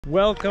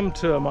Welcome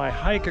to my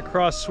hike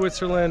across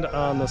Switzerland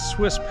on the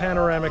Swiss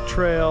Panoramic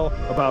Trail.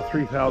 About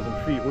 3,000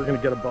 feet. We're going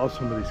to get above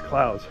some of these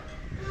clouds.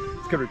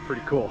 It's going to be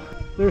pretty cool.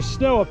 There's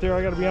snow up there.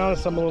 I got to be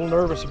honest, I'm a little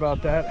nervous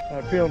about that.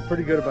 I'm feeling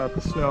pretty good about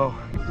the snow.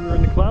 We're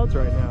in the clouds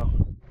right now.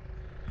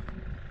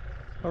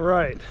 All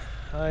right,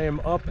 I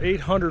am up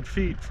 800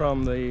 feet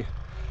from the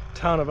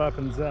town of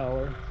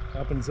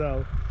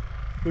Appenzell,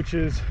 which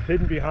is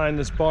hidden behind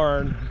this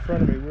barn in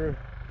front of me. We're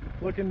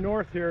looking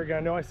north here again. I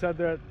know I said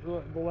that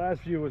the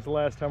last view was the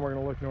last time we're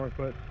going to look north,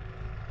 but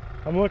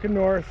I'm looking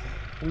north.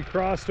 We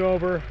crossed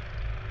over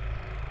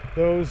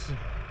those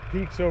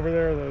peaks over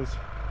there, those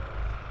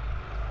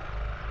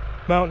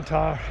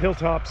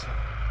hilltops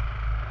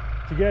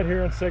to get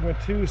here in segment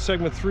 2.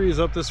 Segment 3 is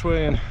up this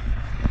way, and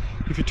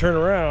if you turn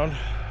around,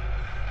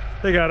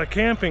 they got a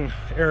camping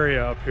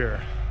area up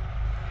here.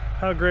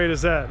 How great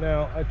is that?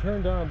 Now, I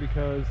turned on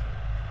because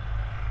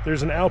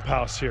there's an Alp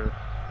house here,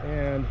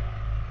 and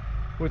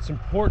what's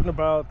important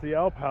about the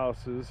Alp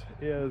houses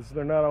is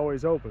they're not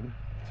always open,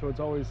 so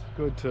it's always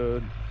good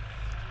to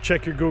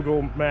check your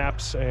Google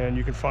Maps, and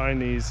you can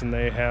find these, and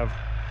they have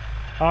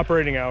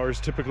operating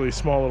hours, typically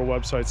small little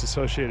websites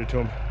associated to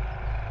them.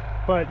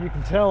 But you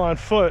can tell on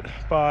foot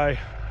by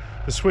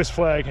the Swiss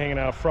flag hanging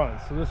out front.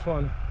 So this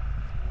one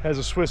has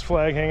a Swiss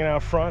flag hanging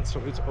out front, so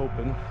it's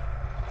open.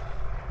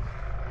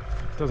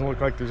 It doesn't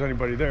look like there's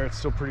anybody there. It's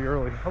still pretty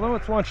early, although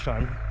it's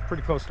lunchtime,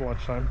 pretty close to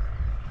lunchtime.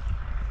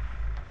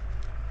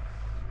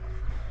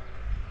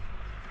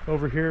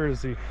 Over here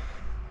is the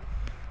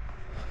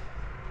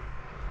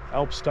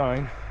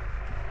Alpstein.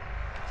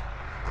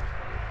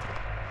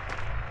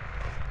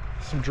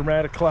 Some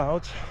dramatic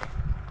clouds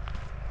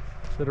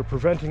that are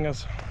preventing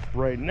us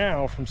right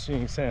now from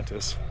seeing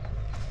Santis.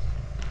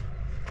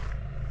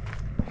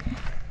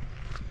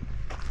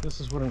 This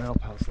is what an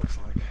Alp house looks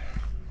like.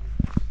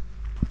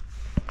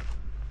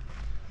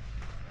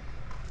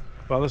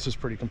 Well, this is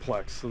pretty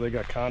complex. So they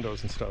got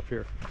condos and stuff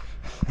here.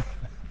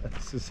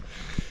 This is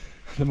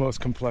the most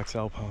complex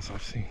Alp house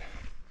I've seen.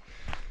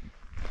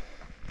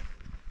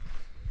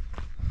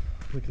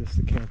 Look at this,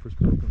 the camper's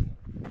broken.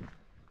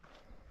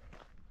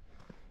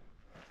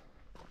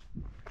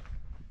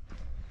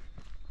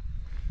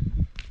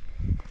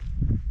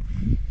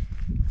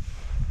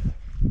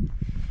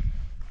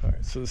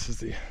 Alright, so this is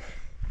the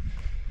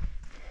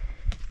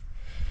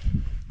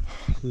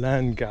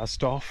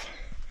Landgasthof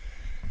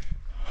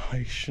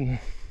Haitian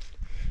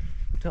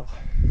Hotel.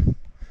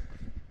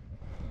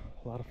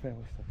 A lot of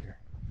family stuff here.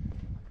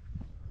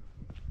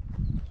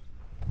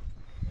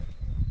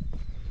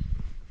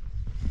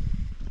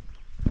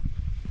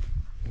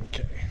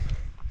 Okay,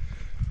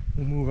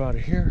 we'll move out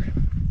of here.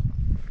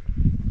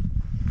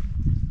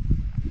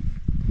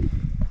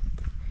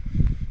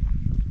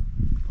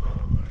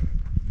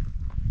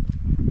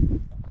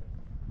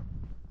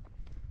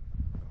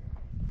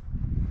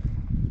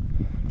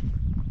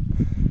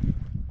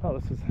 Oh,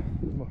 this is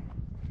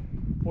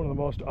one of the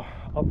most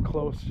up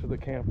close to the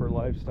camper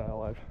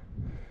lifestyle I've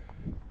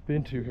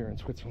been to here in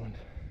Switzerland.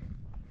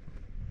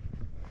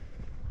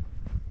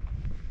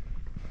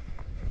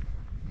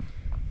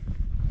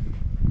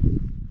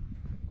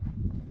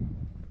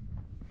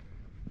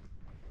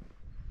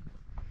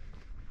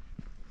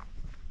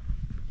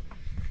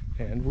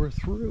 And we're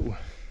through.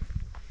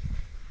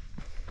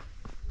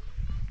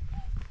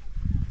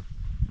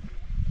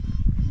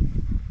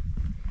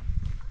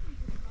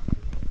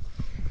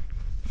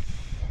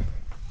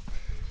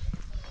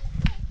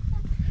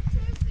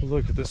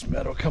 Look at this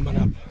meadow coming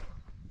up.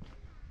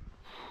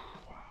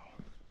 Wow.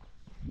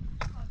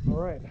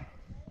 All right,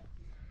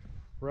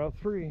 Route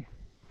 3.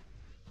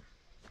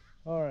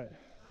 All right,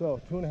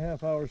 so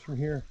 2.5 hours from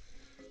here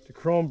to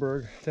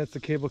Kronberg. That's the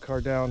cable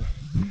car down.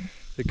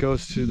 It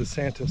goes to the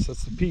Santis.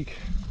 That's the peak,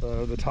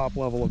 the top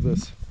level of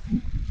this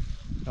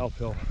Alp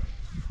hill.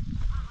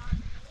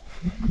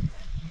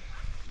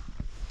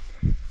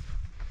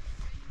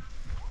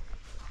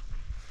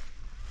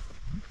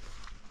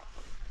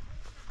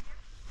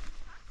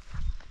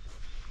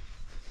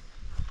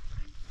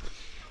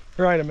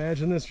 All right,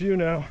 imagine this view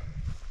now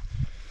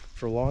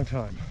for a long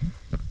time.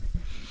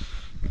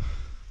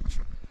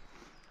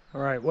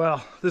 All right,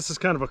 well, this is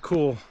kind of a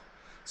cool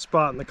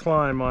spot in the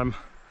climb. I'm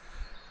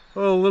a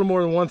little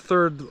more than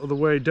 1/3 of the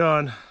way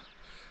done.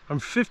 I'm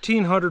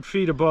 1,500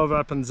 feet above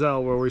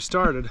Appenzell where we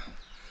started.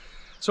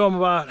 So I'm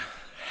about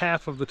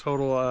half of the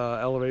total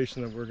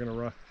elevation that we're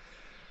gonna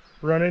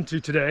run into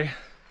today.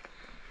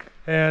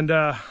 And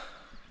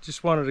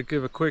just wanted to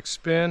give a quick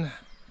spin,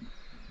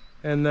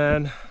 and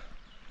then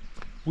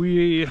let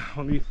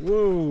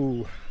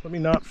me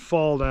not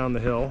fall down the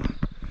hill.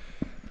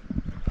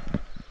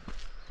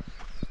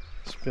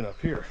 Spin up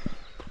here.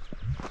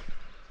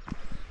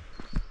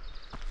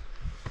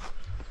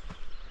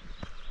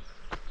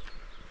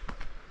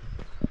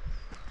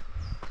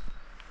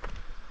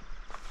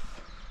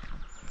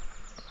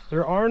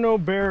 There are no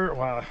bears.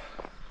 Well,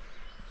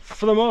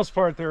 for the most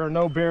part, there are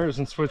no bears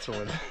in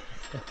Switzerland.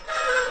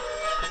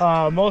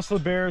 Most of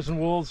the bears and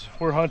wolves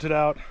were hunted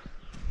out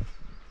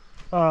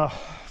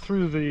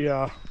through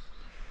the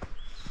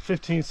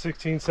 15,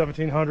 16,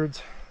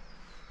 1700s.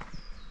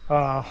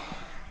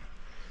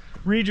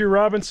 Read your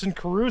Robinson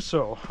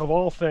Crusoe, of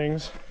all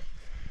things,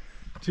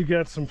 to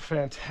get some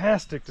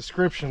fantastic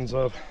descriptions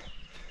of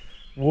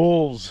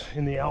wolves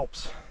in the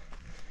Alps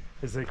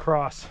as they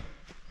cross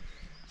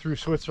through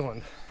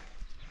Switzerland.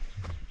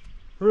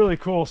 Really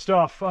cool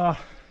stuff.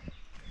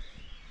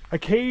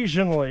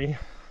 Occasionally,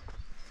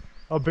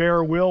 a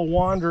bear will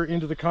wander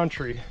into the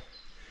country,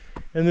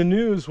 and the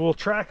news will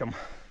track them.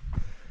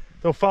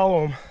 They'll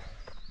follow them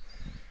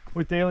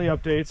with daily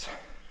updates.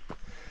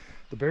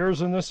 The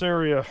bear's in this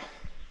area.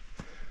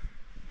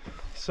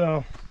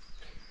 So,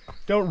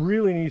 don't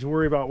really need to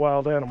worry about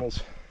wild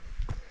animals,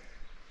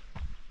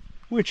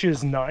 which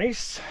is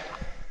nice.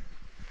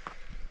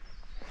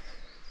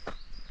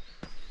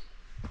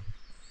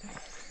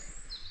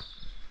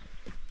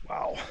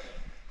 Wow.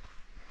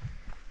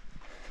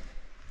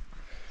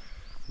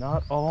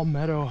 Not all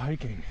meadow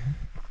hiking.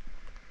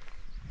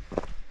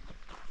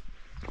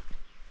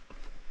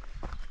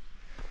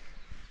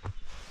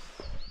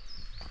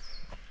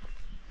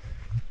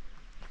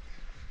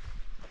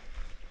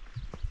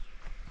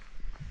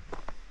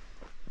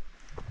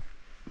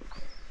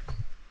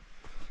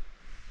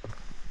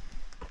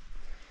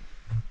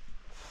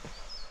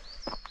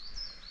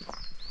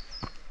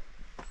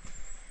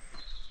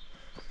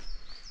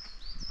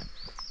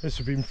 This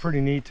would be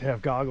pretty neat to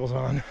have goggles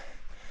on.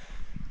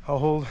 I'll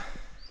hold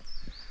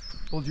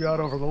you out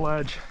over the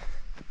ledge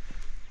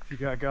if you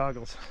got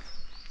goggles.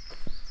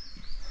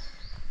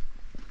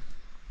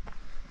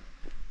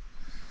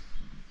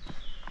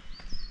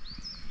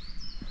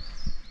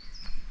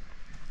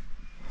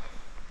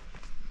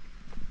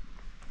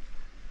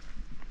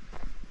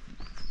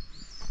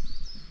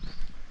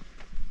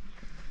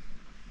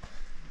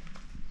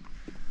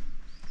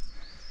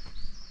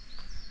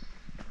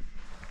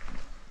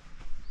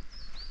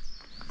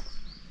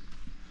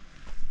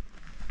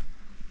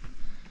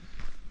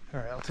 All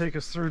right, I'll take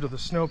us through to the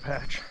snow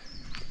patch.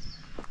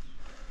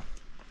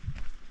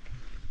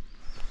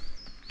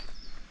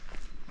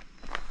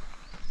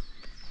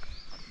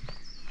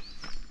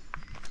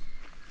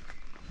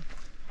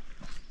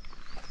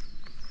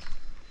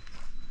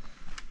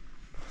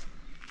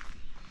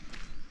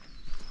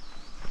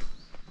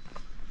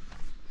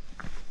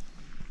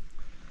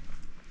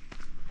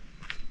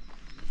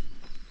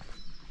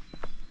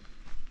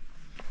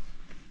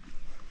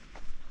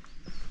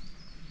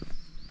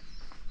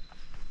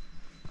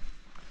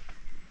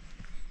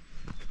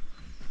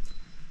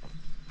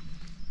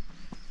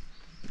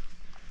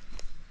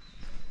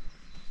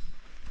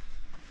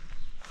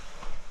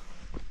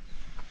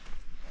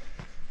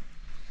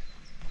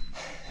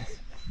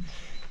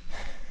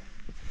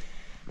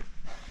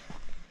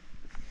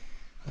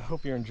 I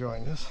hope you're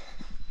enjoying this,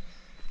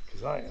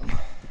 because I am.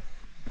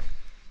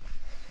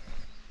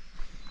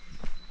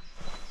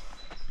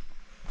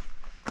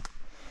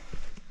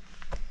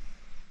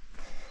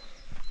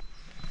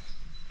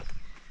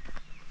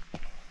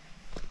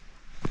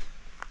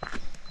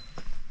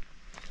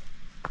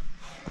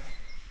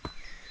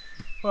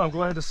 Well, I'm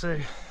glad to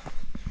say,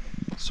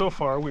 so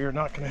far we are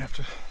not going to have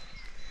to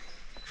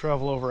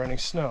travel over any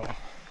snow.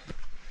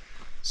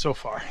 So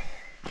far.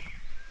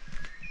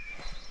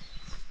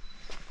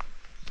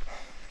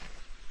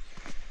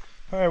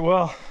 All right,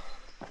 well,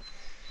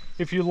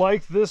 if you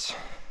like this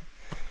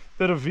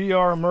bit of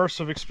VR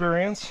immersive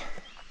experience,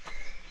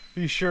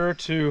 be sure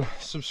to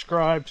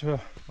subscribe to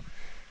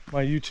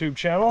my YouTube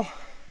channel,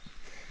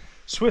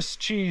 Swiss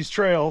Cheese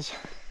Trails,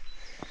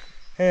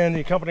 and the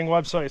accompanying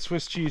website,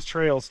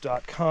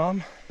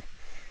 swisscheesetrails.com,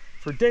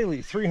 for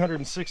daily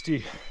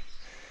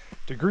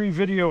 360-degree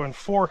video in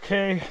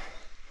 4K.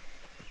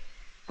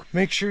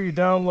 Make sure you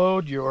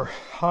download your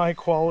high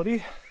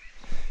quality.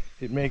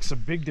 It makes a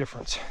big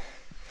difference.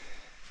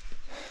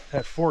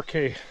 That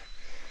 4K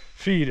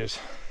feed is,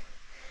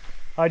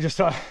 I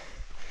just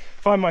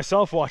find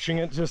myself watching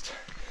it just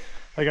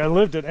like I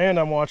lived it and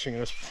I'm watching it.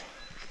 It's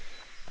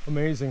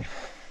amazing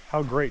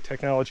how great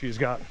technology has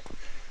gotten.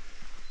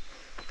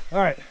 All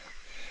right,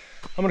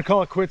 I'm gonna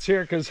call it quits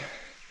here because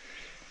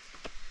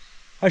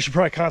I should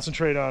probably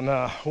concentrate on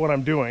what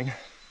I'm doing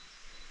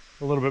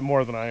a little bit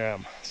more than I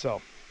am. So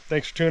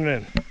thanks for tuning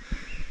in.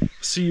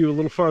 See you a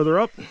little farther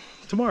up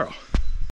tomorrow.